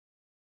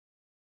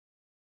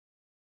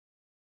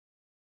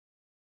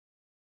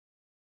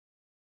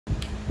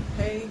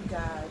Hey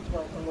guys,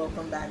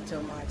 welcome back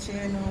to my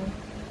channel.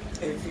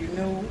 If you're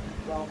new,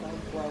 welcome.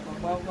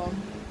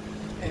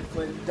 And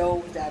for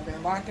those that have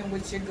been rocking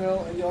with your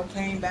girl and y'all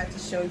came back to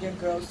show your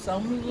girl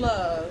some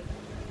love,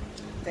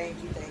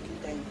 thank you.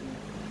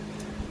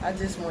 I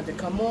just wanted to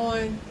come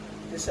on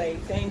to say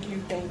thank you.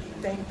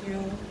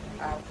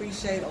 I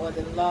appreciate all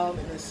the love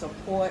and the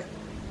support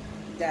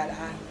that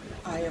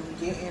I am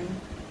getting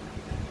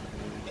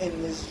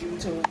in this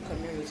YouTube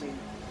community,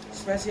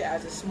 especially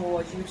as a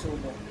small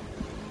YouTuber.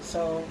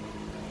 So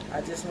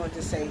I just want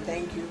to say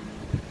thank you.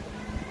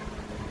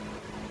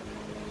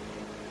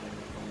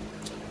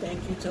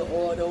 Thank you to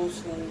all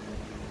those who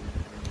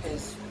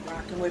is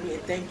rocking with me,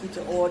 and thank you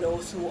to all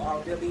those who are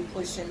really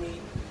pushing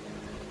me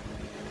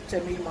to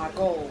meet my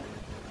goal.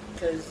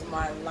 Because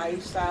my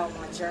lifestyle,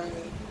 my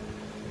journey,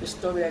 the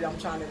story that I'm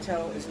trying to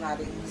tell is not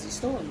an easy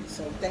story.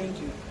 So thank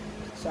you.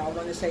 So I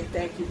want to say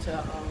thank you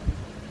to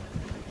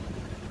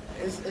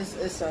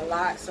it's a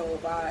lot. So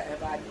if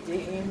I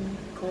didn't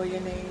call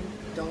your name,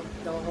 don't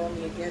hold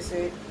me against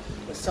it.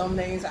 But some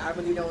names I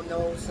really don't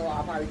know, so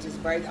I'll probably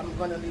just break. I'm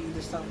gonna leave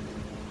the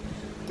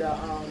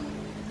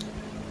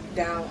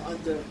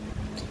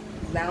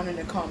down in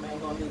the comment. I'm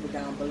gonna leave it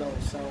down below.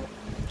 So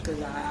because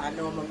I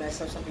know I'm gonna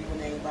mess up some people's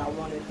names, but I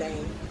want to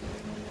thank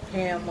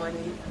Pam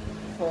Money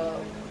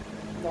for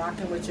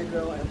rocking with your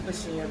girl and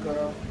pushing your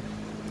girl.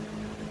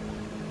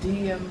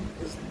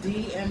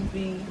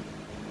 DMV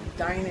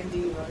Diamond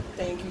Diva,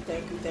 thank you,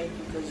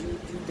 because you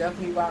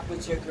definitely rock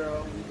with your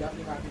girl.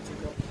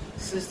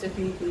 Sister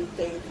Fifi,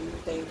 thank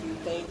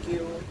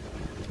you.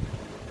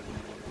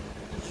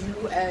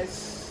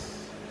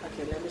 US,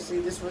 okay, let me see,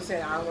 this one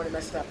saying, I don't want to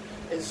mess it up.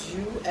 It's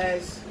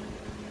US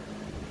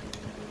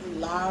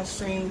Live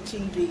Stream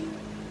TV.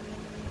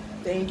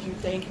 Thank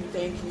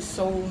you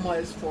so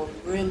much for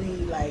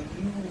really,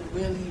 you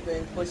really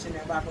been pushing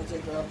and rocking with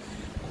your girl.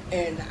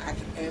 And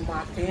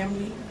my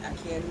family, I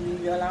can't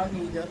leave y'all out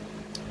neither.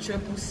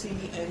 Triple C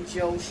and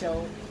Joe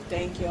Show,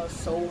 thank y'all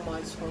so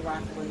much for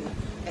rocking with me.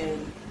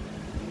 And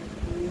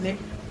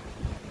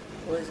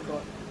what is it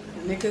called?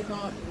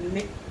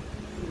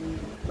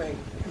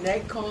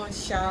 Netcon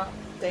Shop,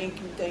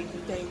 thank you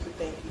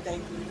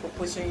for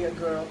pushing your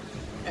girl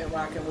and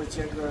rocking with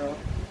your girl.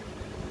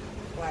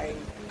 I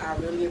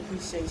really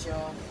appreciate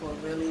y'all for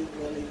really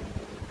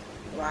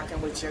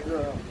rocking with your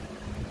girl.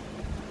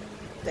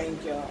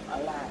 Thank y'all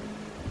a lot.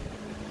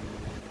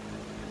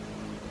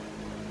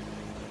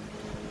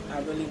 I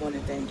really want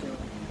to thank you.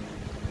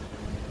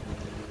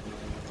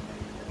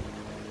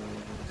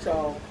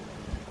 So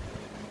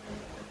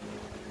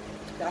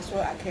that's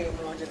what I came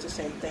on, just to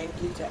say thank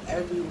you to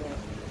everyone,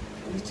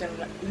 each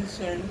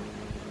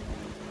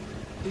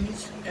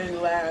and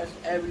last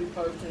every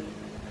person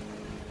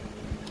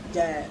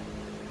that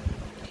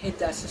hit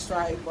that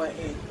subscribe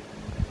button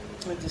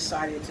and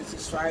decided to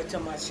subscribe to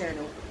my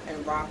channel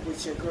and rock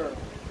with your girl.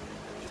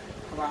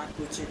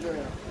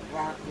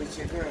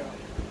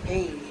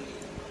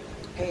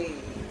 Hey,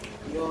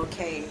 you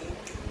okay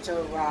to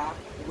rock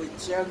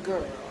with your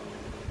girl.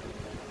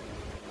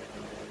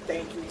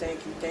 Thank you.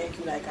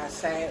 Like I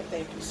said,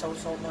 thank you so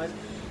much.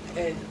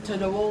 And to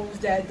the ones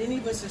that didn't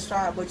even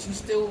subscribe, but you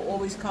still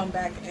always come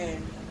back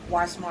and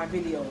watch my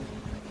videos,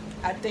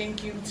 I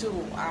thank you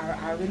too.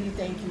 I really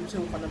thank you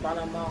too from the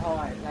bottom of my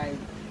heart.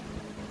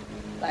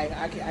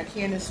 I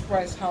can't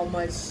express how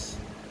much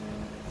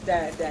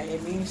that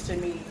it means to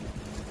me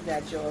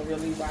that you're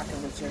really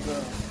rocking with your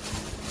girl.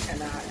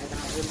 And I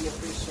really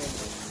appreciate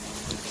it.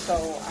 So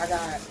I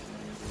got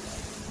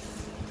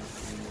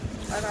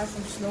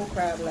some snow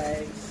crab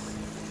legs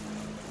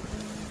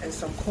and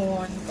some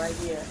corn right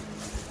here,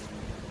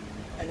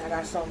 and I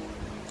got some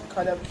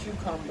cut up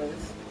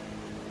cucumbers,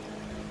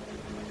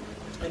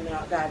 and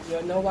I got,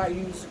 you know, I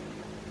use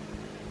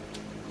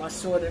my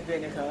soda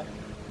vinegar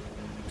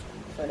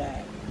for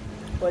that.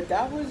 But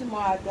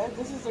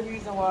this is the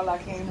reason why I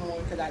came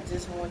on, because I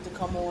just wanted to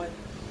come on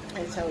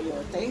and tell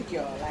y'all thank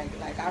y'all.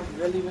 Like I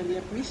really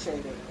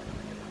appreciate it.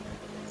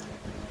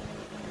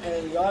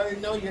 And y'all already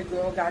know your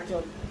girl got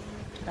y'all.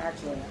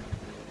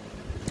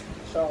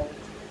 So,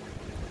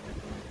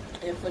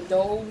 and for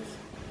those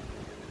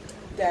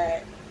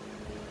that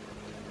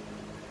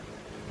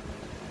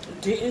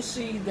didn't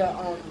see the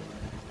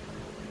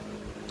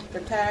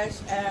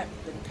Cash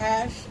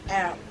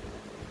App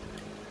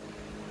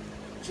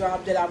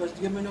drop that I was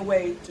giving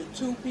away to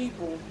 2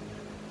 people.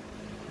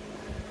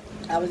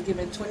 I was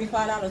giving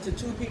 $25 to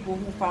 2 people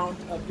who found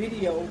a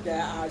video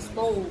that I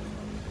stole.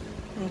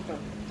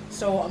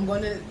 So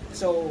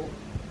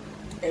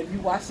if you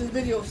watch this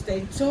video,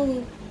 stay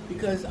tuned,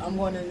 because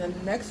the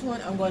next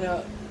one,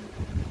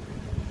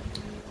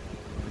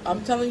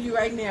 I'm telling you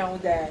right now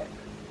that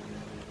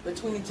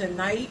between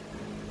tonight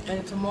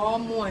and tomorrow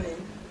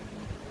morning,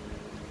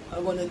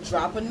 I'm going to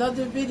drop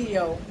another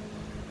video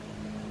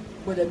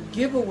with a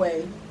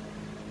giveaway,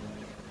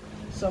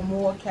 some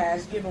more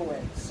cash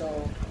giveaway.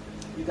 So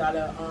you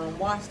gotta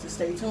watch to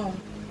stay tuned,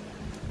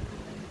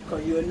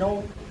 because you'll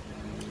know.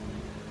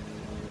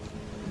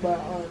 But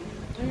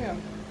yeah,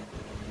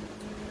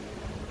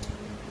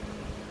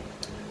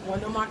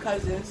 one of my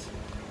cousins.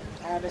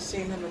 I haven't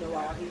seen him in a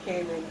while. He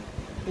came in.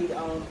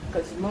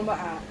 Because remember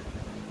I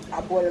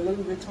bought a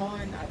Louis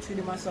Vuitton. I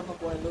treated myself. I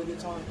bought a Louis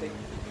Vuitton thing.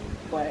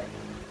 But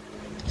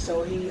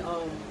so he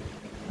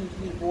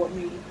bought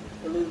me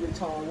a Louis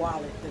Vuitton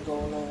wallet to go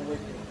along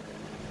with it,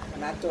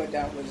 and I thought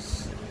that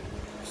was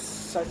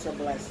such a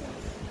blessing.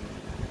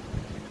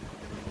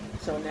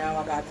 So now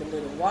I got the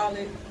little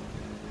wallet,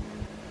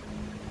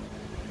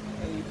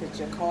 and you put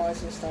your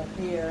cards and stuff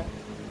here,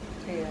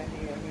 and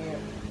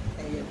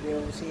your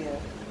bills here.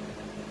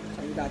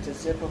 So you got your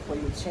zipper for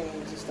your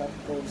change and stuff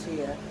goes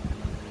here.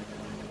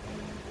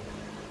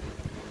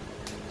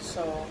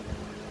 So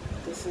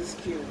this is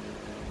cute.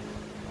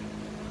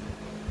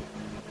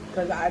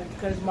 Cause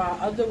my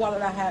other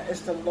wallet I have is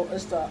the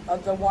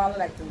other wallet,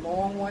 like the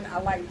long one. I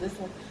like this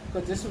one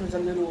because this one is a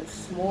little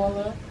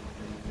smaller.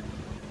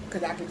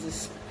 Cause I could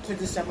just put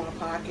this in my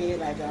pocket,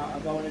 like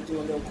if I want to do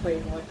a little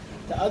quick one.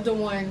 The other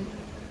one,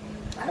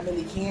 I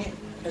really can't.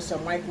 It's a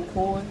Michael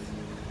Kors,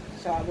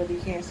 so I really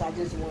can't. So I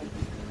just want to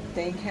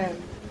thank him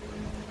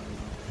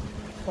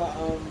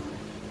for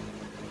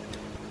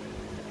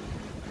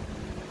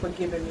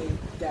giving me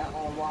that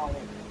wallet.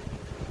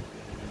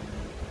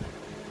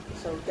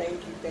 So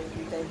thank you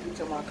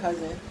to my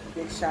cousin.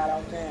 Big shout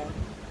out to him.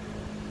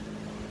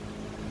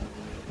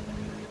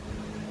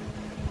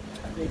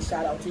 A big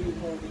shout out to you,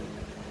 homie,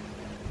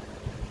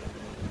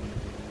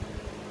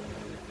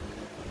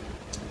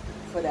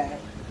 for that.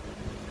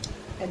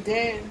 And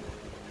then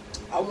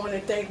I want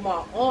to thank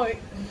my aunt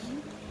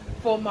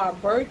for my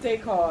birthday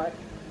card.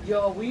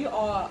 Yo, we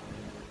are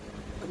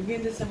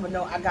beginning December.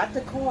 No, I got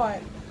the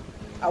card.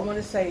 I want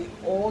to say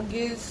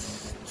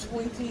August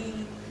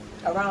 20,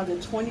 around the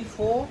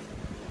 24th.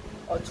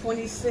 Or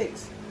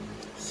 26.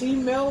 She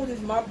mailed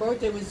it. My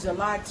birthday was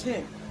July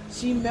 10th.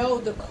 She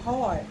mailed the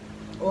card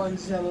on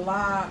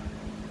July.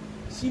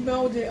 She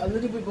mailed it a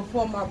little bit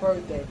before my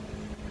birthday.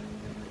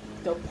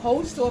 The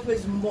post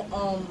office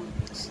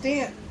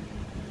stamp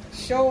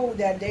showed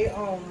that they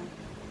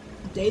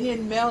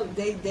didn't mail.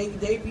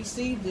 They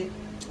received it.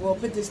 Well,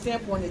 put the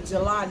stamp on it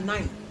July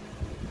 9th.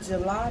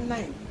 July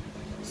 9th.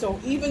 So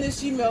even if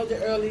she mailed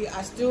it early,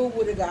 I still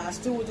was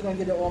gonna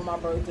get it on my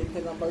birthday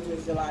because my birthday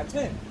was July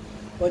 10th.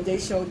 But they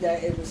showed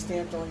that it was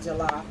stamped on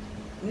July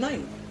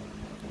 9th.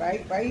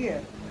 Right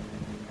here.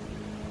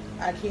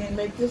 I can't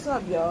make this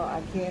up, y'all.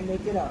 I can't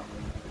make it up.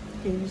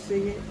 Can you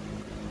see it?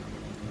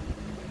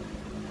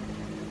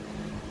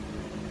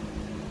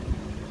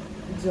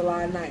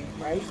 July 9th,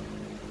 right?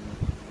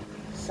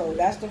 So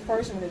that's the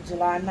first one,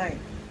 July 9th.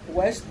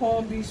 West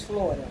Palm Beach,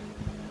 Florida.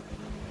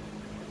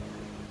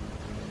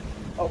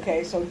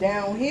 Okay, so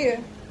down here,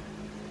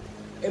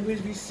 it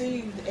was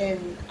received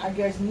in, I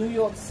guess, New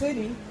York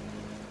City.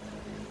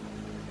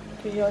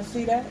 Can y'all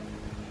see that?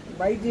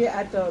 Right there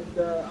at the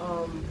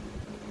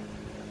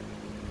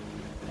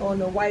on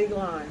the white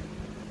line.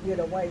 Yeah,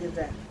 the white is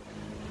that.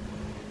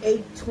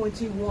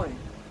 8/21.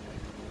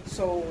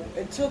 So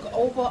it took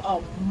over a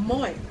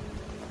month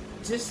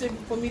just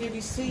for me to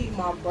receive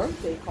my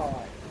birthday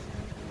card.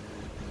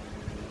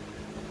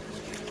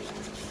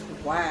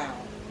 Wow.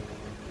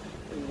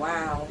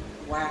 Wow.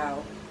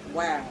 Wow.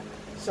 Wow.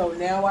 So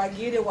now I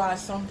get it why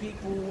some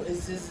people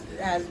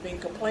has been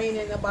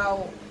complaining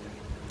about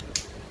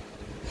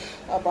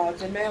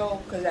the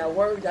mail, because at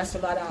work that's a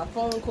lot of our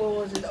phone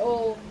calls and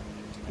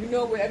you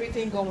know where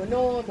everything going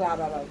on, blah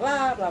blah blah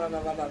blah blah blah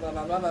blah blah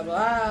blah blah blah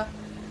blah.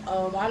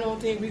 I don't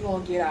think we're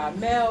gonna get our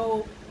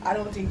mail. I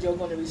don't think you're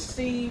gonna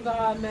receive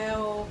our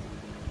mail.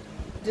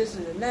 This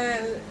and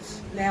that.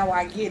 Now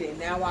I get it.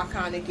 Now I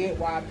kind of get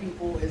why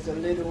people is a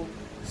little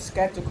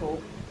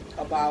skeptical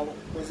about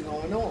what's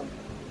going on.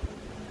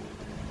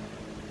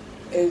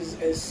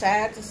 It's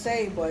sad to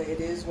say, but it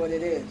is what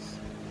it is.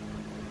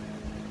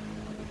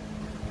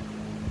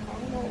 I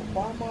don't know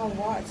why my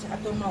watch. I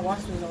thought my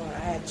watch was on. I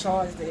had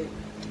charged it.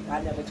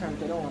 I never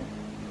turned it on.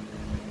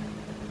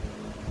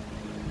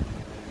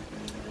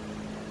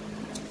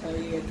 So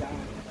yeah, God.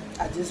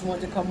 I just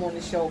wanted to come on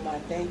and show my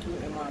thank you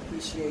and my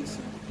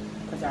appreciation.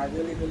 Because I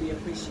really, really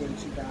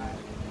appreciate you guys.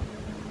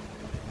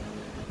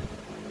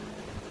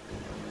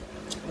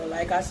 But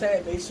like I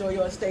said, make sure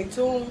y'all stay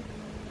tuned.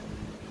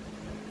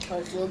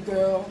 Because your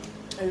girl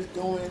is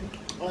doing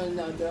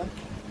another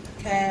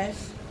cash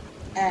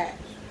app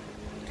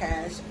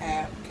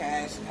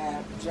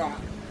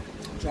drop.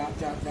 Drop.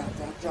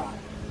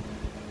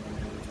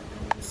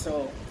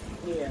 So,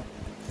 yeah.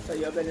 So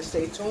y'all better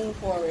stay tuned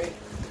for it.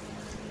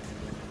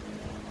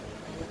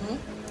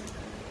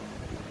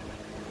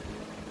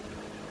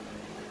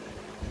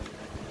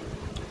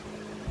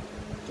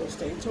 So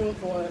stay tuned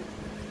for it.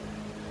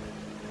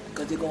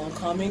 Because they're going to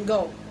come and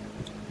go.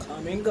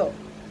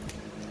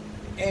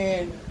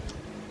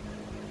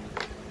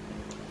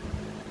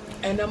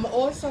 And I'm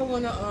also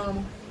going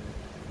to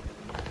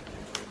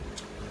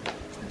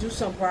do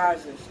some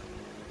prizes.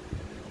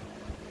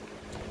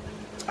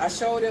 I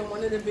showed in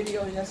one of the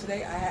videos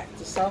yesterday, I had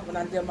to self when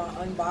I did my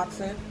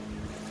unboxing.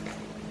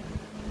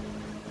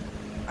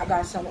 I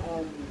got some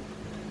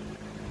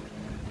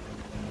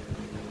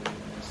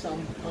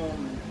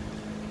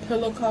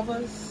pillow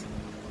covers,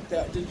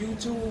 the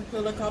YouTube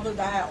pillow covers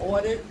that I had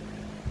ordered.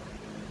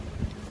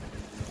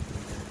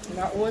 And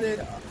I ordered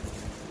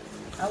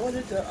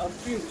a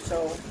few,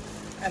 so,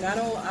 and I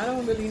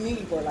don't really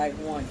need but like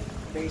one,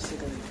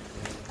 basically.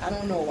 I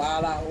don't know why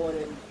I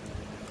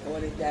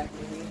ordered that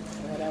many,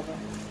 whatever.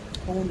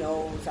 Who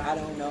knows? I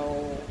don't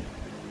know.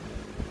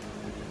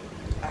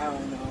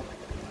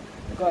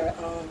 But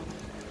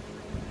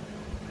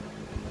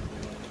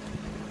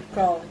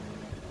so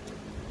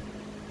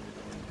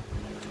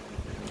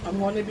I'm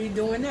going to be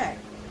doing that.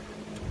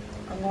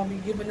 I'm going to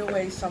be giving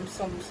away some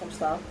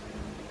stuff.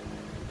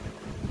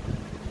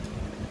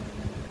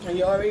 And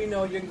you already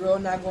know your girl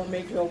not going to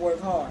make her work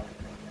hard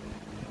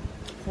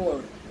for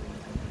it.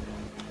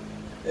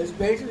 It's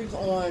basically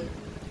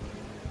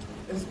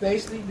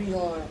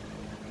beyond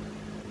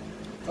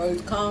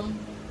first come,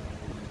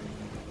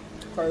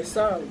 first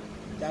serve.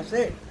 That's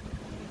it.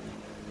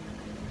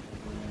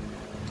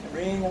 We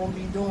ain't going to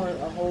be doing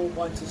a whole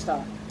bunch of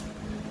stuff.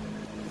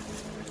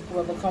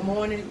 Whoever come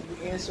on it,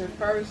 you answer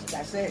first,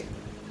 that's it.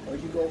 Or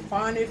you go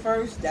find it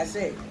first, that's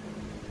it.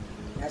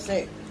 That's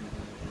it.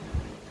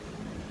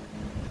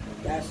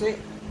 That's it.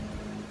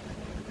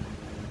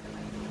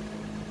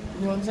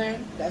 You know what I'm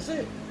saying? That's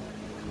it.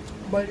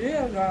 But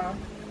yeah, guys.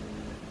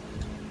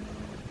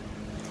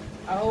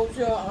 I hope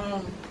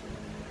y'all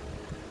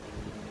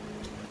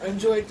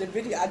enjoyed the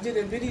video. I did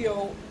a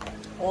video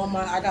on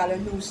I got a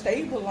new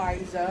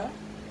stabilizer.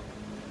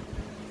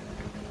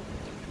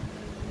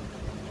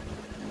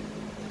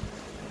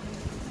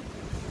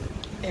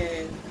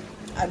 And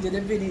I did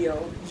a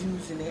video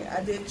using it.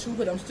 I did two,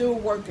 but I'm still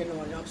working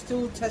on it. I'm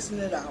still testing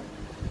it out.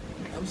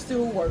 I'm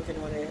still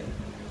working on it.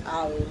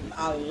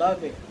 I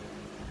love it.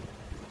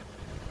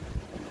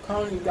 I'm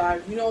telling you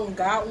guys, if you don't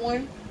got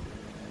one,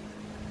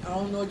 I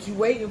don't know what you're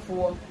waiting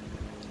for.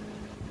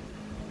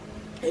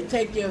 It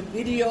take your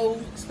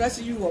videos,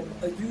 especially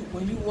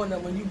when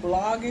you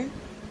blogging.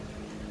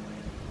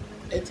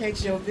 It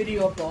takes your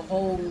video up a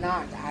whole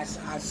notch. I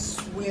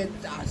swear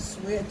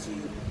to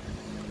you,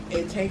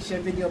 it takes your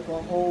video up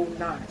a whole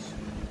notch.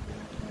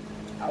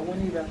 I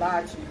wouldn't even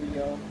lie to you,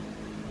 yo.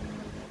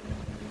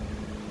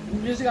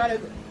 You just gotta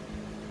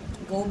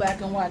go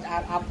back and watch.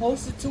 I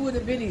posted 2 of the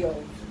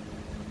videos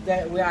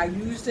where I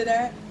used it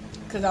at,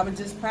 because I was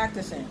just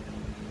practicing.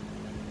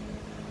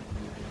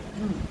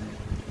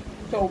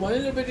 So one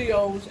of the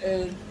videos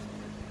is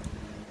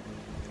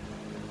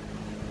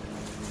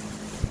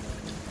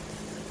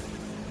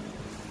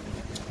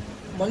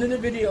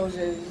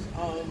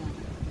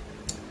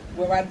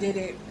where I did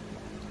it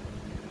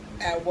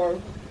at work.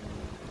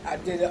 I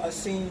did a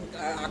scene.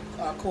 I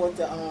caught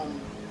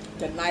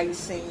the night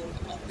scene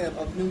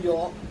of New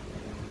York.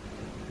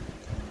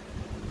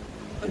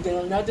 And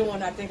then another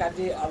one I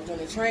was on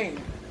a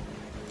train.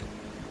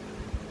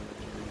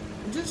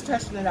 Just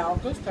testing it out.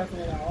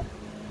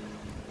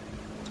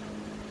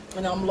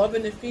 And I'm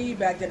loving the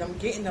feedback that I'm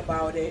getting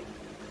about it.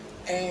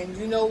 And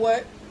you know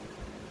what?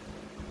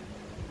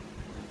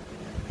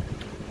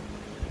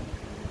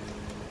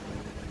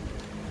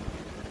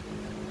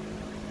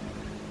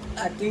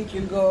 I think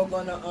your girl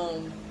gonna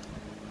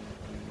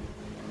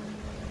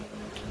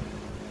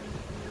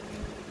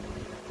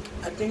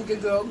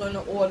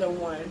order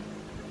one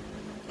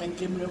and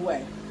give it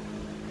away.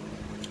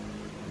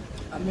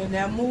 I'm in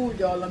that mood,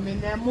 y'all. I'm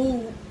in that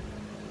mood,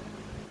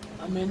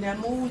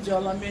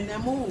 y'all. I'm in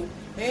that mood.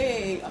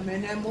 Hey, I'm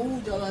in that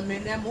mood, y'all. I'm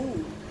in that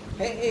mood.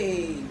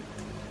 Hey.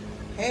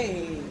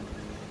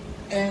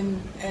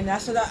 And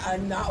that's what I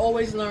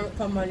always learned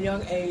from a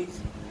young age.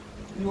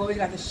 You always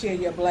got to share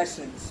your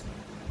blessings.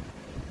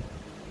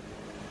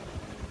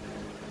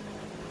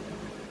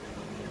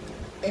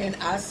 And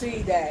I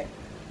see that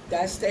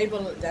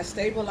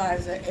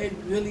stabilizer, it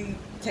really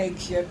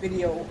takes your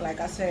video, like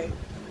I said,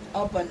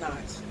 up a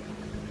notch.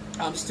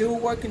 I'm still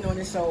working on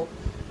it, so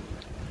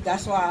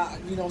that's why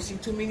you don't see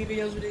too many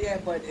videos with it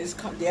yet, but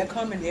they're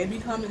coming. They'll be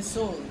coming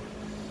soon.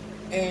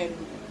 And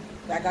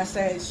like I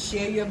said,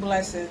 share your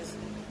blessings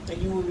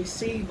and you will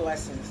receive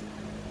blessings.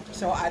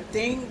 So I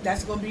think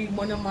that's going to be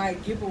one of my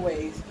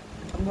giveaways.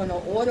 I'm going to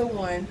order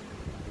one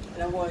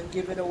and I'm going to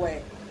give it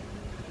away.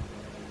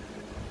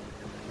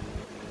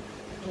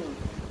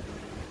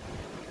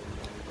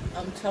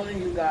 I'm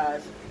telling you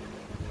guys,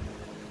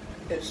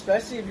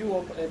 especially if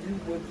you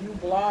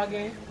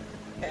blogging,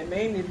 and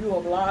mainly if you're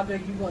a blogger,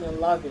 you're gonna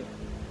love it.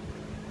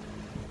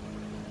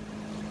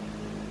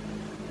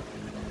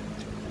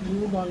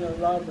 You're gonna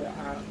love it.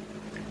 I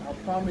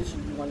promise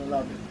you're gonna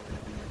love it.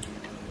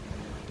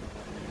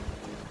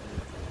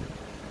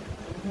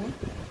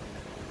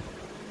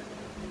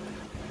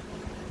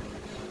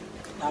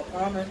 I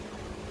promise.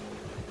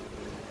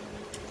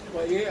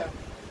 But yeah.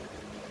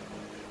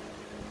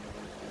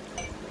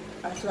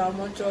 That's what I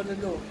want y'all to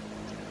do.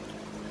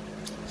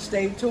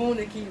 Stay tuned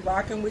and keep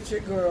rocking with your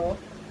girl.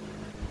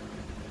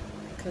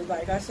 Cause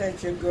like I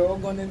said, your girl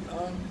gonna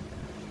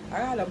I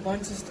got a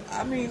bunch of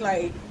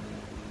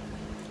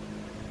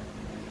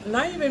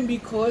not even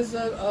because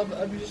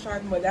of you just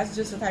talking, but that's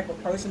just the type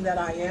of person that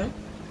I am.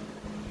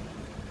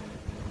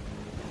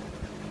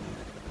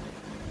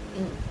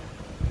 Mm.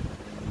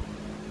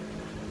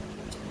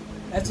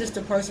 That's just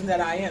the person that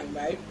I am,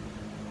 right?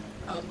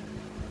 Um,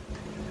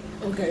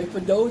 okay, for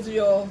those of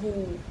y'all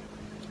who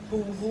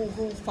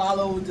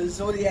follow the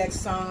zodiac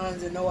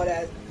signs and all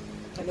that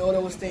and all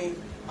those things,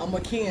 I'm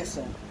a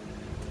Cancer.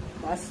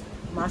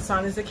 My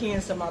son is a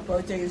Cancer. My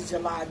birthday is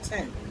July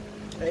 10th.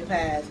 They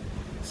passed.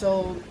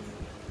 So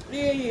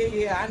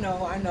yeah. I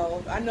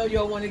know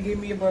y'all want to give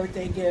me a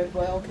birthday gift,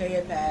 but okay,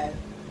 it passed.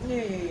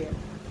 Yeah.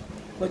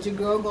 But your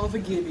girl gonna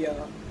forgive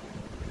y'all.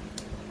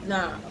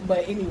 Nah,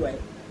 but anyway,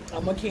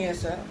 I'm a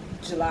Cancer,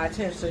 July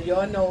 10th. So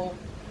y'all know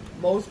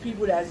most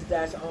people that's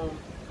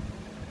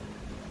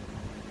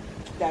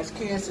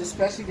Cancer,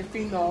 especially the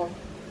female,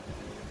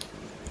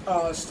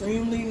 are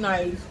extremely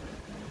nice,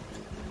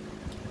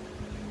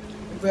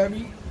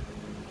 very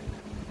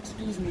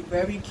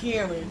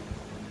caring.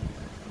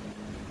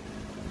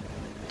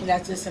 And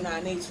that's just in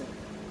our nature.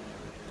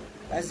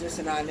 That's just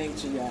in our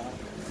nature, y'all.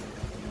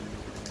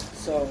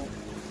 So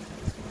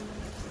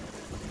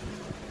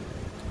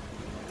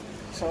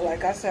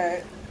like I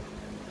said,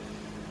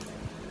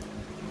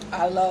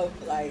 I love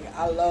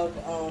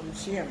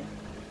sharing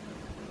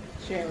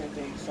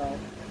things. So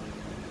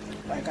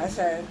like I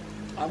said,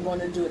 I'm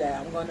gonna do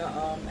that. I'm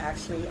gonna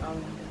actually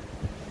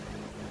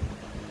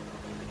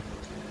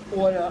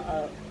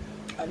order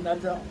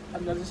another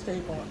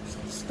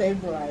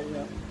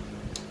stabilizer,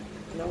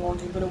 and I'm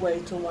gonna give it away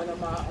to one of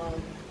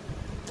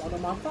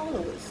my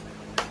followers.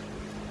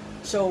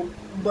 So,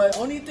 but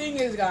only thing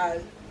is,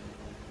 guys,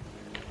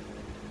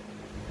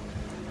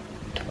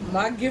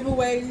 my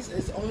giveaways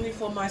is only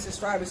for my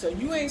subscribers. So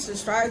you ain't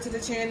subscribed to the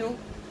channel,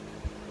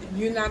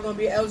 you're not gonna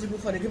be eligible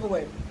for the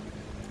giveaway.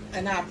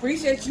 And I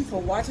appreciate you for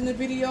watching the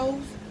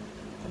videos,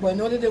 but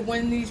in order to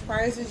win these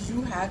prizes,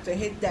 you have to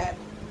hit that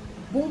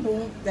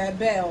boom, that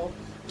bell,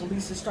 and be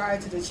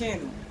subscribed to the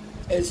channel.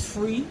 It's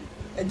free.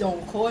 It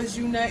don't cost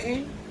you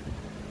nothing.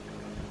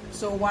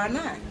 So why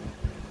not?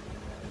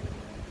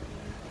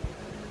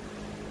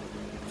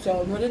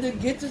 So in order to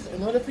get this,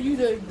 in order for you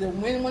to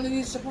win one of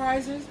these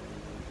surprises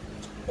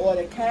or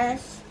the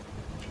cash,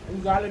 you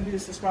gotta be a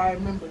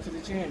subscribed member to the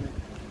channel.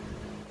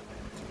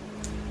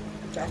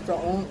 That's the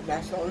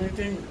only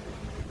thing.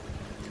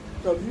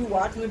 So if you're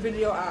watching the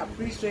video, I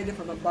appreciate it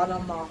from the bottom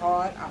of my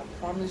heart. I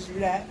promise you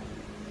that.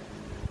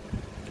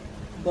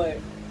 But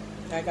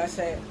like I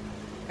said,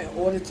 in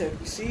order to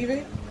receive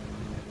it,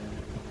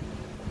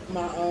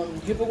 my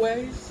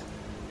giveaways,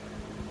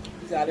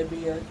 you gotta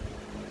be a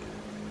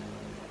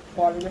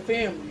part of the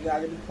family. You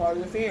gotta be part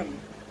of the family.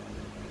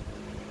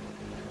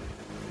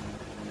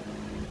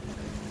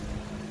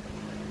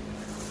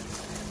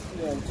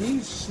 You know,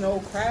 these snow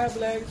crab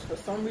legs, for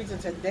some reason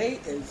today,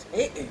 is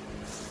hitting.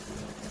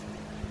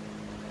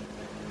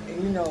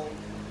 And you know,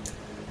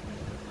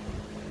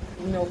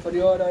 for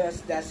the order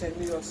that's in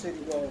New York City,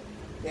 well,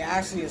 they're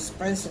actually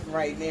expensive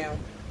right now.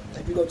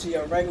 If you go to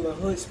your regular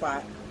hood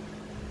spot,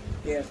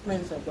 they're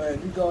expensive. But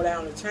if you go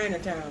down to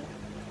Chinatown,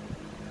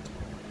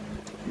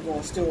 you're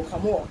gonna still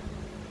come off.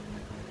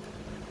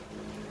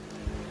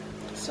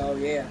 So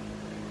yeah.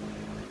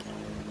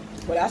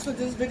 But that's what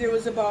this video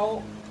is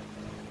about.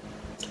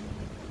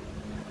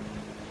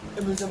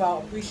 It was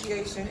about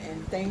appreciation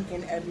and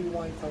thanking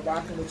everyone for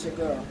rocking with your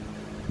girl.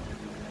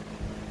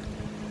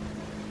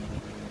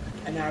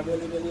 And I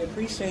really, really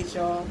appreciate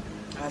y'all.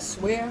 I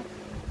swear.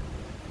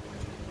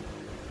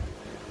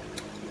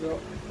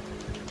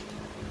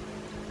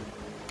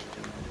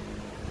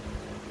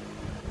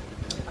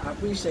 I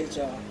appreciate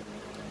y'all.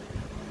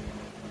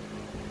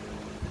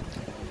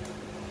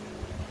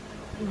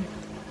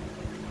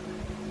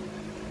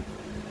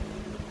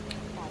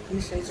 I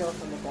appreciate y'all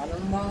from the bottom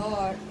of my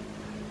heart.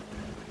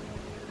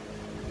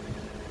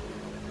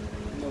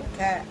 No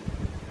cap.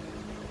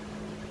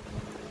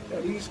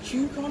 Yo, these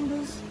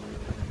cucumbers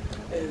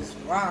is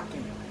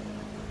rocking.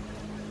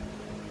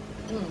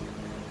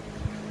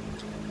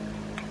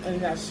 And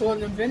that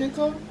salt and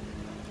vinegar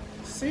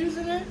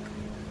seasoning,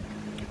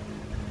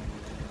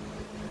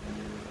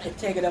 it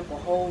take it up a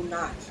whole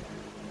notch.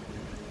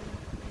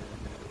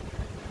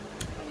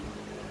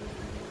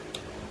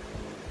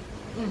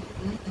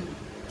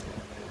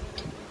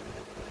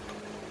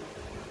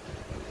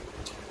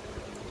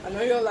 I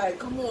know you're like,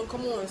 come on,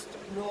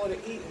 you ought to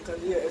eat,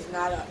 because yeah, it's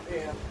not up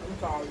there. I'm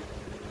sorry.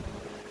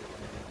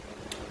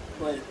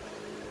 But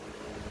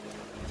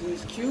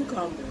these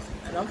cucumbers,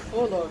 and I'm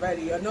full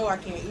already. I know I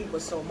can't eat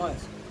but so much.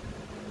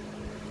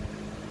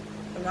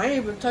 And I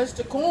ain't even touched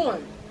the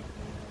corn.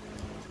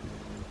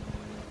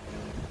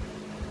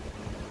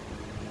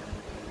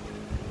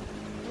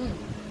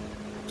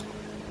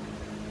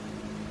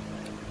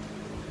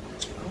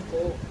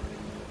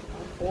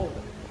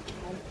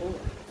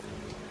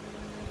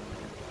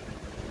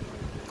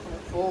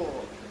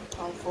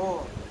 I'm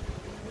full.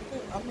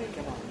 I'm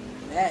making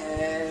a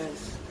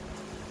mess.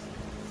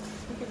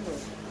 Look at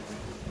this.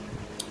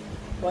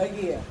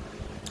 But yeah.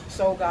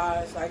 So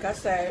guys, like I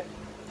said,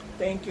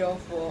 thank y'all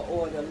for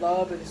all the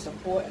love and the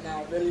support, and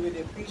I really,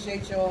 really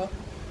appreciate y'all.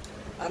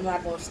 I'm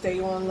not going to stay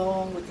on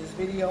long with this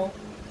video.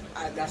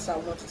 That's why I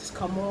want to just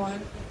come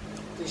on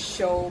to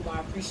show my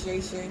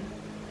appreciation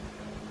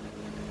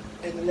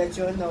and to let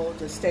y'all know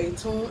to stay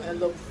tuned and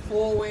look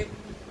forward,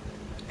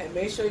 and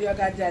make sure y'all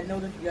got that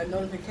your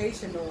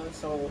notification on.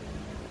 So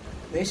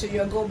make sure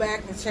y'all go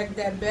back and check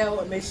that bell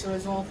and make sure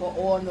it's on for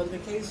all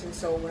notifications.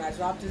 So when I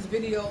drop this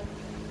video,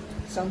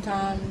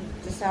 sometime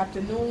this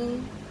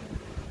afternoon,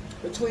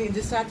 between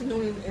this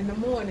afternoon and in the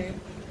morning,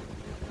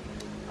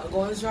 I'm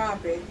going to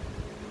drop it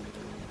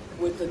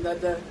with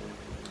another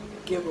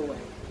giveaway.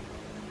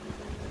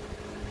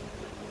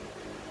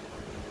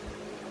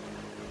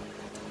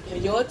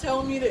 And y'all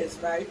tell me this,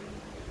 right?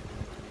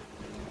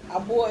 I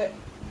bought a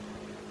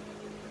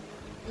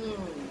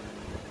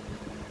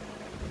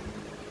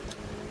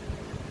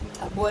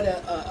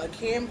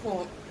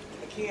camcorder.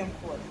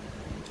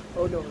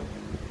 Hold on.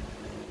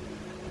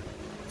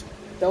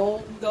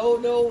 Don't go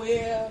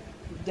nowhere.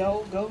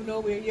 Don't go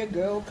nowhere. Your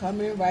girl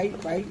coming right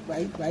back.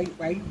 Right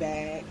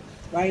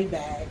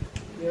back.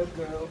 Your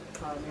girl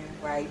coming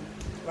right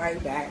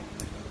back.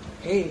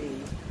 Hey,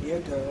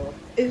 your girl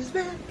is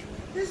back.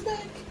 Is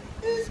back.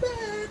 Is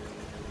back.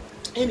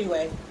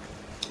 Anyway,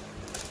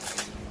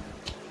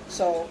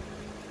 so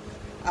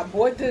I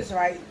bought this,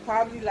 right?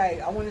 Probably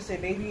like, I want to say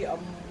maybe a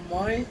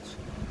month.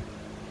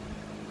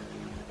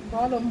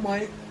 About a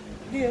month.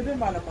 Yeah, it's been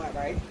about a month,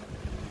 right?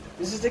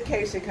 This is the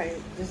case it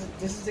came. This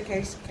is the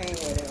case it came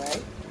with it,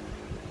 right?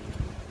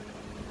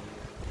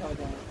 Hold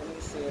on, let me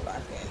see if I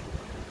can.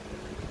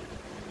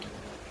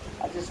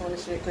 I just want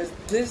to share, because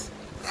this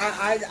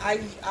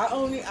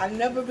I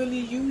never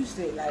really used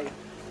it. Like,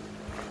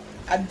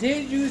 I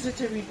did use it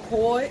to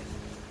record.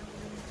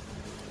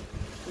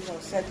 We're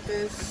gonna set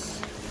this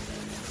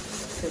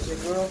because your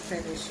girl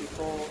finished. She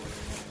called.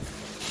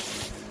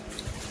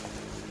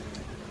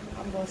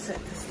 I'm gonna set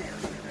this down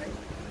here, right?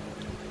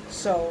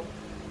 So,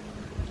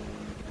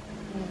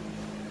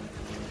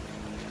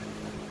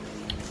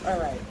 all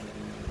right.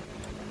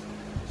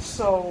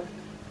 So,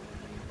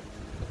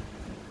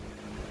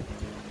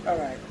 all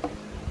right.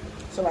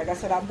 So, like I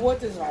said, I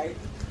bought this, right?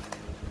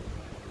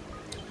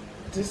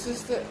 This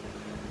is the.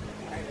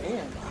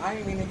 I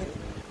ain't even hit it.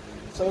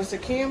 So it's a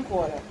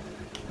camcorder.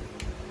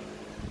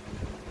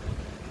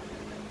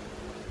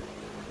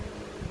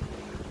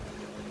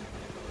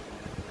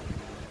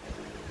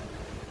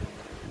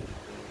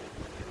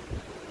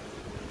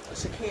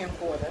 It's a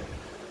camcorder.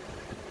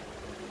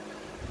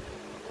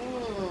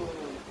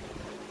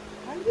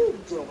 How you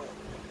doing?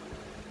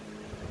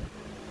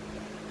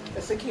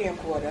 It's a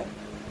camcorder.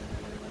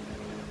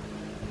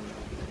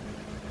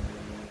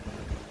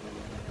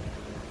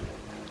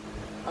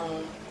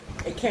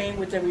 It came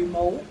with the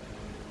remote.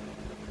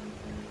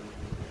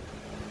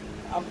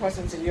 I'm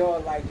pressing to y'all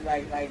like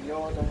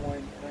y'all the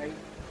one, right?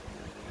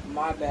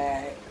 My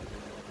bad.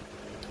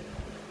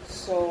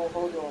 So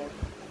hold on.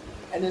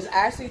 And it's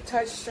actually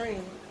touch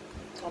screen.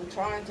 I'm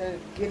trying to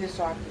get it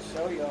so I can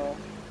show y'all.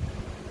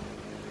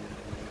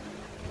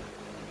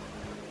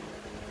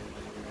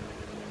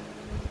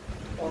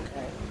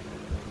 Okay.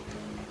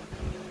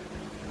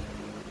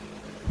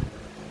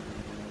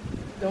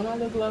 Don't I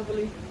look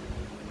lovely?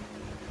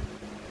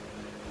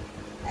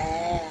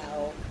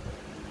 Ow.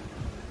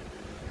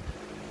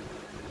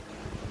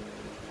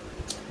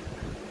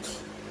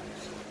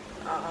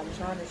 I'm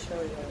trying to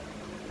show you.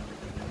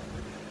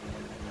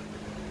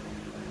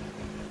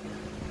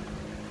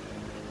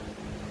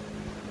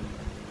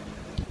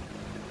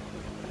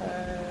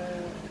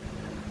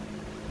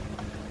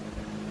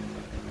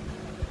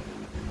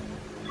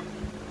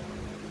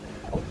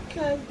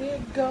 Okay, there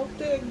you go,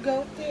 there you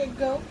go, there you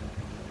go.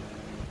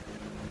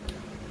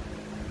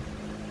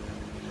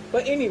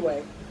 But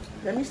anyway,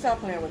 let me stop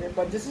playing with it.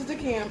 But this is the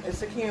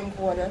it's a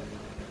camcorder.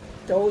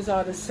 Those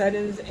are the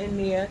settings in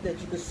there that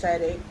you can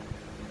set it.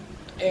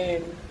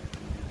 And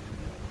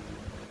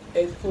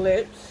it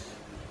flips.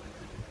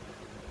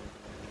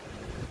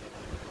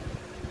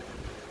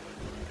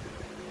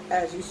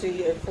 As you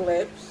see, it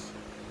flips.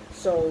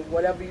 So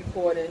whatever you're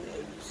recording,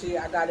 you see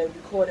I got it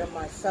recording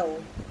myself.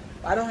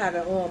 I don't have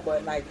it on,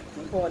 but like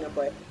recording,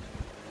 but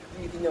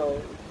you know,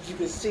 you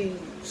can see.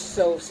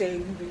 So say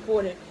you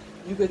recording,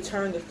 you could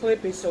turn to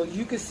flip it so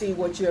you can see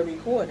what you're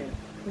recording.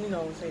 You know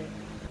what I'm saying?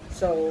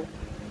 So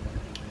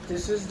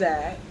this is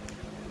that.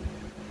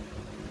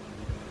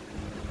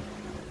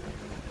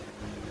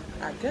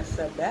 I guess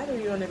the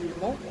battery on the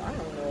remote, I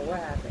don't know what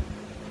happened.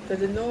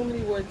 Because it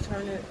normally would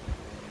turn it.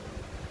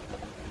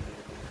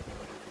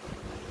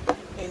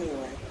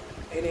 Anyway,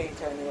 it ain't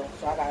turning off.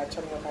 So I got to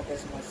turn it off, I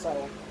guess,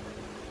 myself.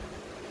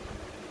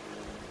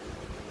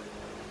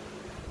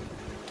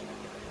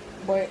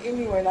 But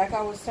anyway, like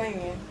I was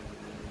saying,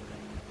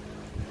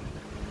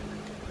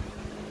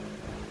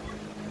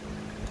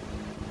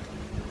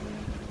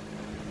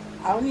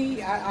 I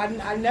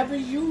never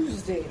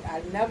used it.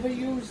 I never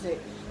used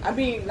it. I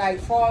mean,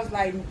 like, far as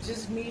like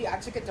just me, I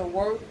took it to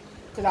work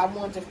because I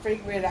wanted to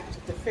figure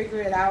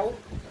it out.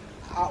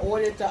 I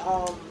ordered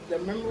the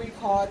memory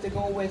card to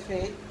go with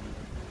it.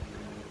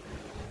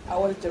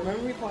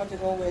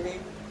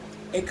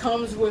 It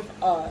comes with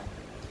a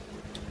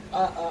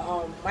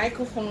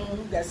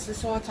microphone that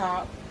sits on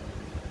top.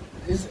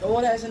 It's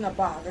all that's in the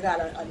box. I got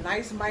a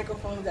nice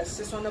microphone that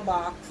sits on the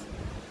box.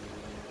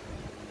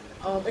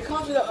 It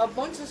comes with a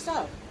bunch of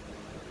stuff,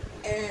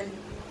 and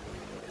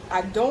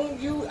I don't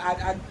use.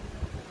 I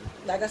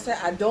like I said,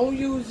 I don't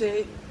use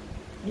it.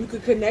 You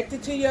could connect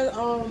it to your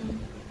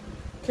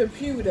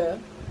computer,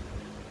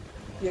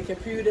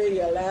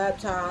 your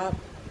laptop,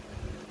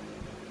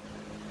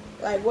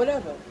 like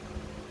whatever.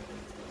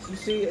 You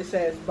see, it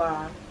says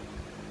 "bye."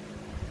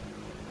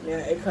 Yeah,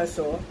 it cuts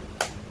off.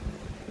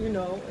 You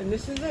know, and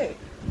this is it.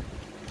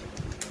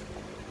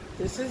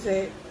 This is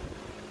it.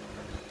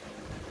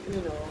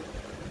 You know,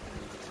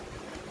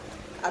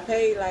 I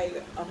paid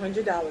like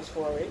 $100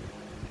 for it.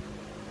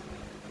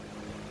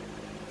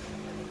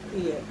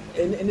 Yeah,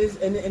 and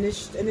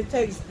it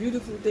takes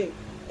beautiful things.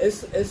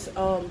 It's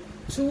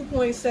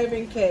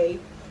 2.7K,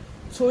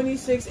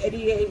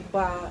 2688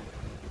 by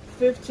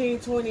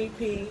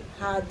 1520p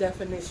high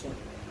definition,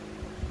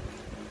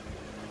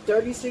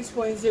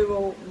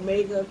 36.0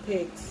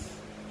 megapixels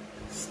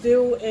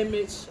still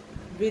image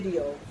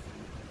video.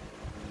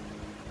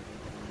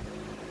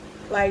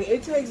 Like,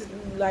 it takes,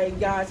 like,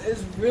 guys,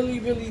 it's really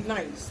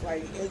nice.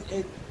 Like,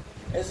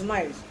 it's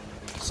nice.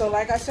 So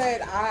like I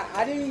said,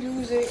 I didn't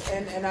use it,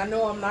 and I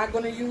know I'm not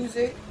going to use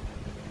it.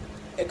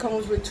 It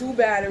comes with 2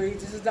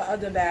 batteries. This is the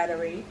other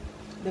battery.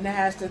 Then it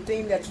has the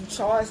thing that you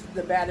charge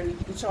the battery. You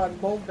can charge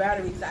both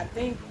batteries. I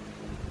think,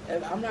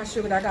 I'm not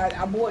sure, but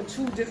I bought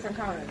 2 different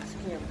kinds.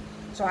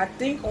 So I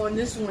think on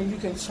this one you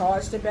can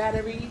charge the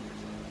battery,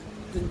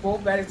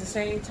 both batteries at the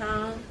same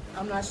time.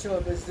 I'm not sure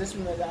if it's this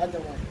one or the other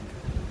one.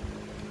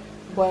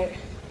 But,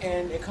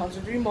 and it comes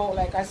with remote,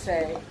 like I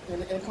said,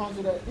 and it comes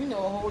with a, a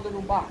whole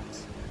little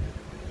box.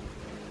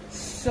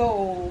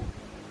 So,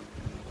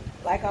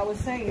 like I was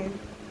saying,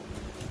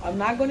 I'm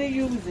not going to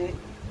use it.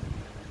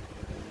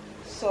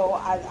 So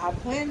I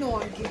plan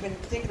on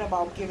thinking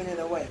about giving it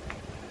away.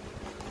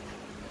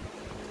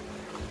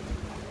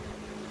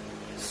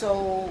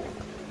 So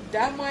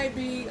that might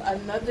be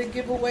another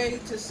giveaway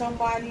to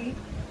somebody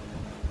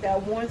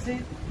that wants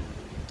it.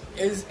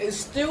 It's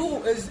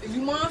still,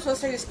 you might as well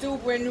say it's still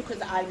brand new,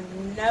 because I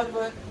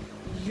never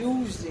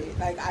used it.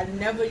 Like, I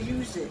never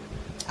used it.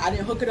 I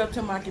didn't hook it up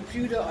to my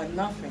computer or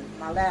nothing,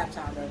 my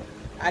laptop.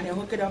 I didn't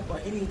hook it up or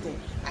anything.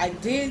 I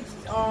did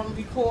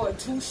record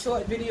 2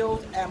 short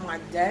videos at my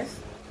desk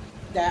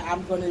that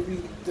I'm going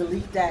to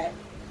delete that.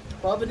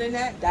 But other than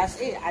that, that's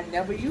it. I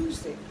never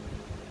used it.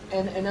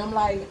 And I'm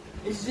like,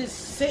 it's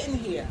just sitting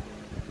here.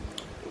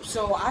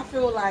 So I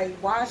feel like,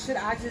 why should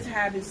I just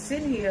have it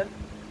sitting here?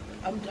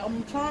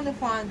 I'm trying to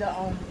find the,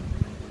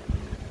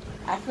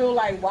 I feel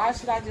like, why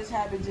should I just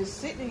have it just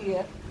sitting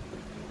here,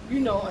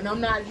 and I'm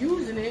not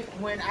using it,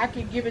 when I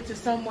could give it to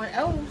someone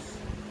else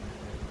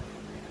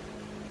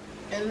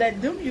and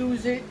let them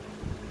use it,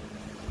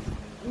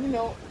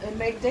 and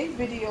make their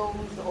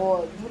videos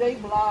or do their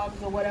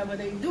blogs or whatever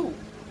they do.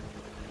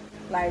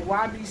 Like,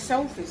 why be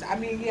selfish? I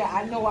mean, yeah,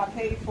 I know I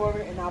paid for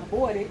it and I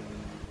bought it,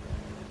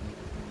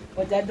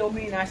 but that don't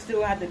mean I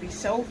still have to be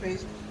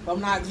selfish. If I'm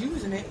not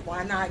using it,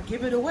 why not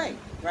give it away,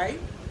 right?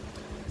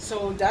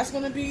 So that's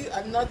going to be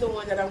another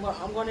one that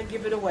I'm going to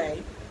give it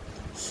away.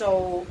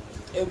 So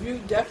if you're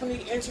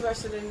definitely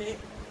interested in it,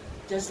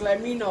 just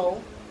let me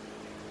know,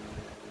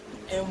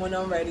 and when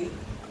I'm ready.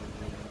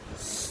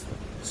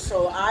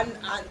 So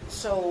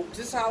so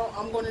just how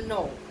I'm going to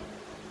know.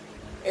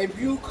 If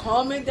you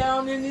comment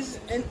down in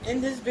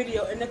this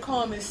video in the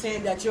comments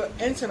saying that you're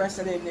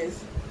interested in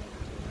this,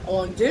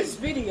 on this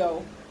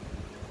video,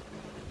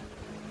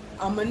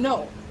 I'm going to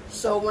know.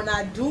 So when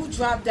I do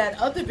drop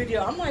that other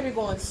video, I'm not even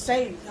going to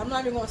save.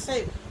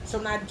 So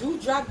when I do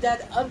drop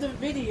that other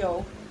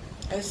video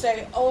and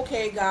say,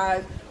 okay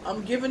guys,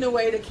 I'm giving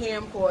away the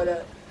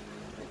camcorder.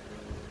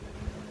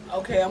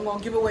 Okay, I'm going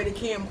to give away the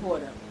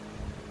camcorder.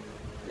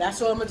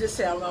 That's all I'm going to just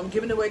say. I'm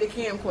giving away the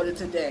camcorder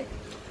today.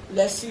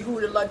 Let's see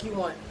who the lucky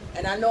one.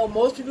 And I know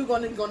most people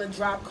are going to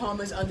drop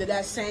comments under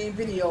that same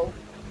video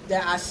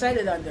that I said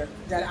it under.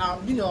 That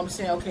I'm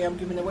saying, okay, I'm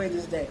giving away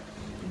this day.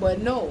 But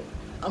no.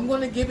 I'm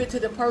going to give it to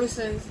the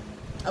persons.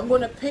 I'm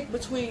going to pick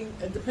between,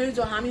 it depends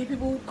on how many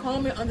people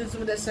comment under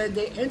something that said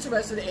they're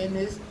interested in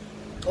this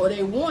or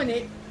they want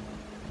it.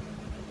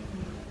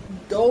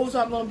 Those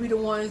are going to be the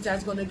ones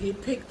that's going to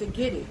get picked to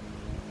get it.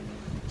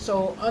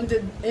 So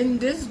in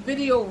this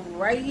video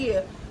right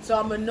here, so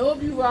I'm going to know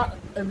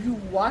if you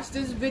watch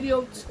this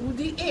video to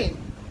the end.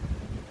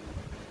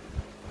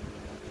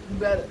 You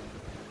better.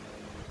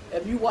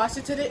 If you watch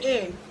it to the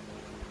end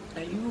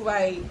and you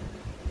write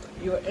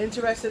you're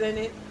interested in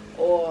it,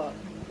 or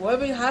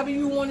whatever, however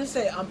you want to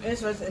say, I'm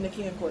interested in the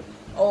camcorder.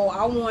 Oh,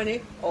 I want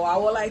it, or I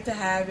would like to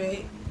have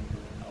it,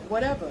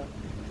 whatever.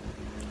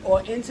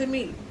 Or into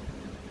me.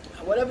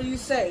 Whatever you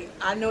say,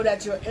 I know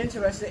that you're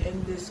interested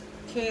in this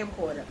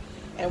camcorder.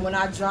 And when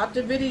I drop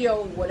the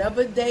video,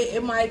 whatever day, I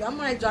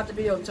might drop the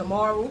video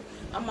tomorrow.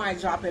 I might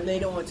drop it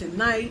later on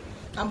tonight.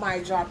 I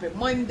might drop it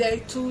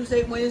Monday,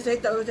 Tuesday, Wednesday,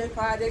 Thursday,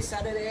 Friday,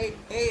 Saturday.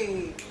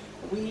 Hey,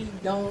 we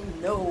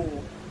don't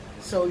know.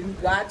 So you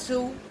got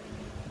to,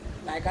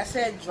 like I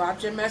said,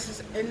 drop your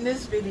message in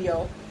this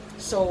video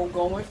So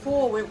going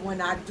forward,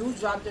 when I do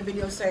drop the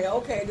video, say,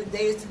 okay,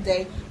 today is the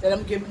day that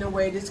I'm giving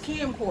away this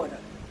camcorder.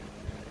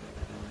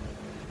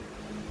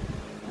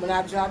 When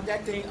I drop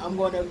that thing, I'm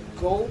going to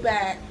go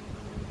back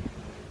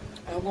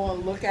and I'm going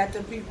to look at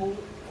the people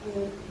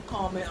who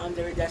comment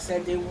under it that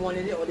said they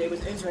wanted it or they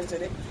was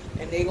interested in it,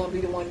 and they're going to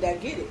be the one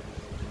that get it.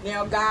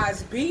 Now,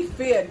 guys, be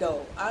fair,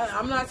 though.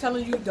 I'm not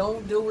telling you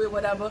don't do it,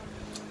 whatever,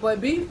 but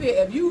be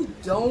fair. If you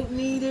don't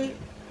need it,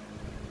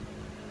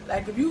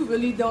 like if you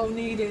really don't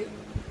need it,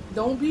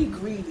 don't be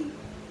greedy.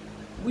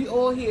 We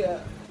all here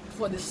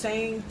for the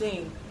same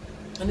thing,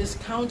 and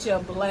just count your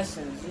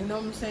blessings. You know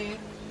what I'm saying?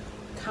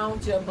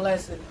 Count your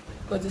blessings,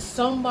 because there's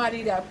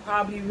somebody that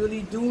probably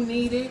really do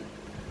need it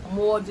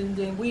more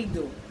than we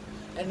do.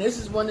 And this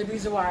is one of the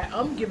reasons why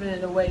I'm giving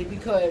it away,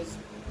 because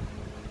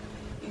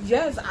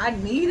yes, I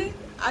need it.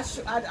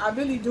 I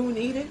really do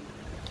need it,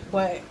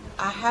 but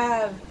I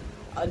have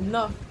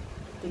enough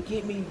to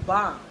get me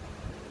by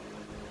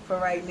for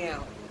right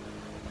now.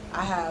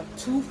 I have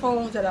 2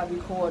 phones that I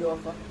record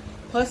off of,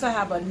 plus I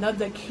have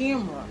another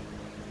camera,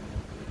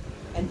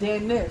 and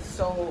then this.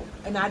 So,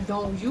 and I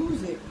don't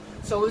use it.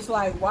 So it's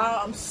like,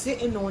 while I'm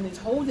sitting on it,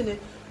 holding it,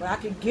 when I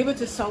can give it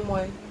to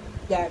someone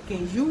that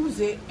can use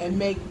it and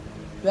make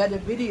better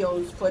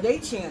videos for their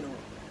channel.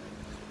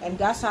 And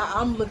that's how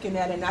I'm looking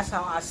at it, and that's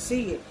how I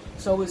see it.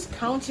 So it's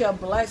count your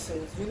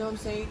blessings, you know what I'm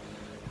saying?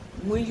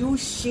 When you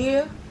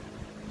share,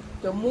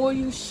 the more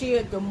you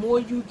share, the more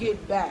you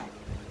get back.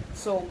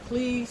 So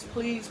please,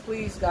 please,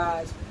 please,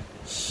 guys,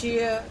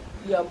 share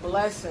your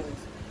blessings.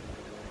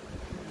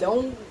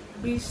 Don't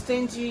be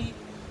stingy.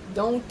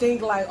 Don't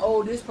think like,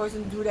 oh, this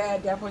person do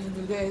that person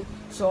do this,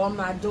 so I'm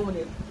not doing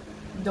it.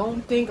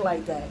 Don't think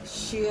like that.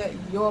 Share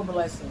your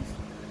blessings.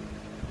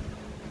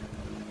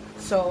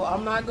 So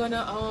I'm not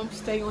gonna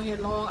stay on here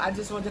long. I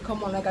just wanted to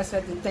come on, like I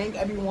said, to thank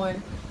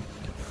everyone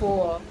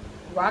for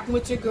rocking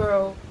with your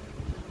girl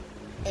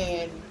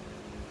and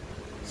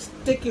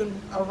sticking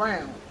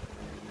around.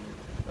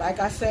 Like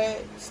I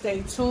said,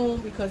 stay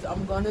tuned, because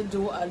I'm gonna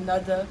do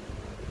another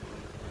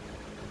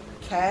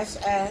Cash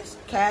App.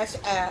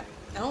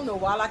 I don't know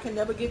why I can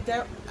never get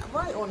that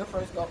right on the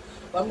first go,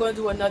 but I'm gonna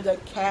do another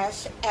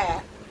Cash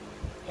App.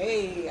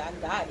 Hey, I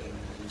got it.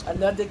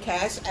 Another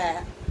Cash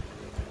App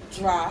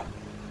drop,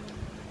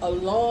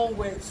 along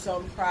with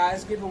some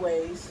prize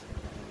giveaways.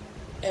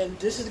 And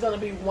this is going to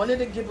be one of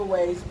the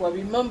giveaways. But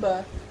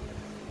remember,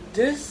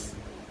 this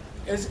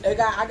is,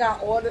 I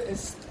got order,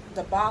 it's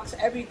the box,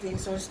 everything.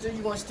 So it's still,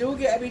 you're going to still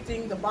get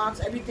everything, the box,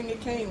 everything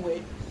it came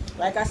with.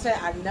 Like I said,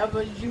 I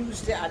never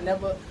used it. I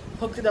never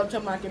hooked it up to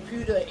my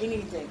computer or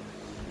anything.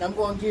 And I'm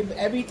going to give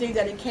everything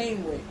that it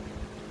came with.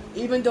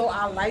 Even though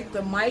I like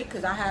the mic,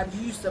 because I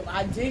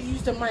did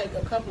use the mic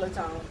a couple of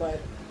times, but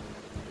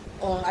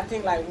on, I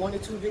think, like 1 or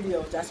 2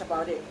 videos, that's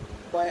about it.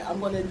 But I'm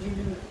going to give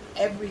you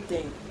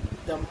everything.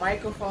 The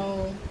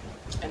microphone,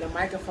 and the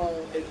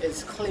microphone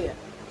is clear.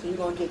 So you're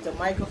going to get the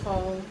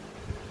microphone,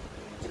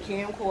 the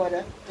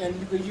camcorder, and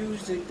you could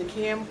use the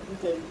cam, you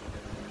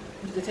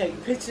could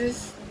take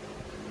pictures,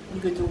 you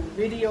could do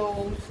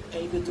videos,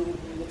 and you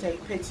could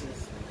take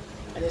pictures.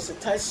 And it's a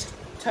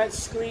touch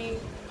screen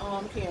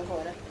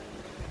camcorder.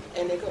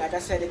 And it, like I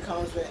said, it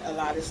comes with a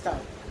lot of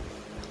stuff.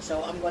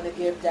 So I'm going to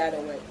give that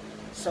away.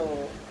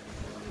 So,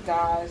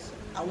 guys,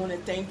 I want to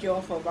thank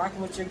y'all for rocking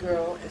with your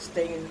girl and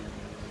staying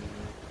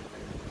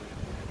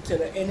to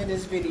the end of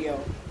this video.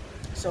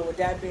 So with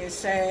that being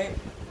said,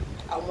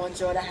 I want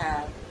y'all to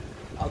have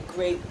a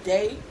great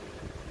day,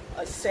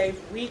 a safe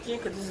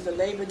weekend, because this is the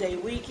Labor Day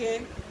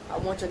weekend. I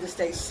want you to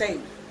stay safe.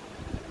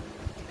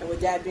 And with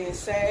that being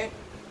said,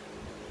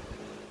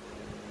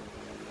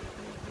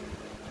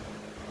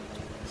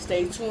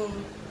 stay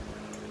tuned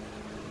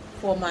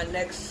for my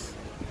next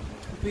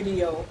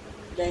video.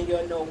 Then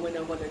you'll know when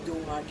I'm going to do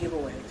my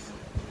giveaways.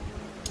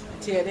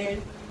 Until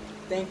then,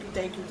 thank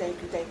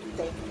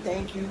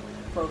you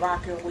for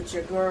rocking with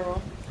your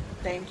girl.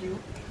 Thank you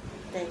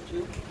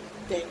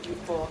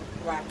for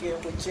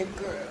rocking with your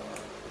girl.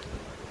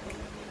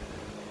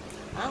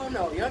 I don't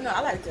know, y'all know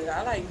I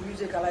like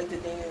music, I like to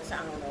dance, I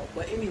don't know.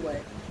 But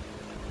anyway,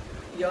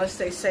 y'all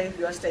stay safe,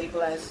 y'all stay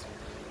blessed,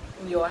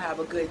 y'all have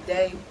a good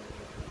day.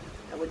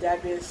 And with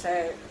that being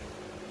said,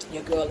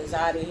 your girl is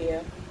out of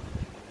here.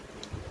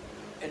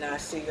 And I'll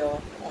see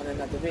y'all on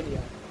another video.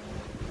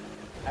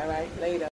 Alright, later.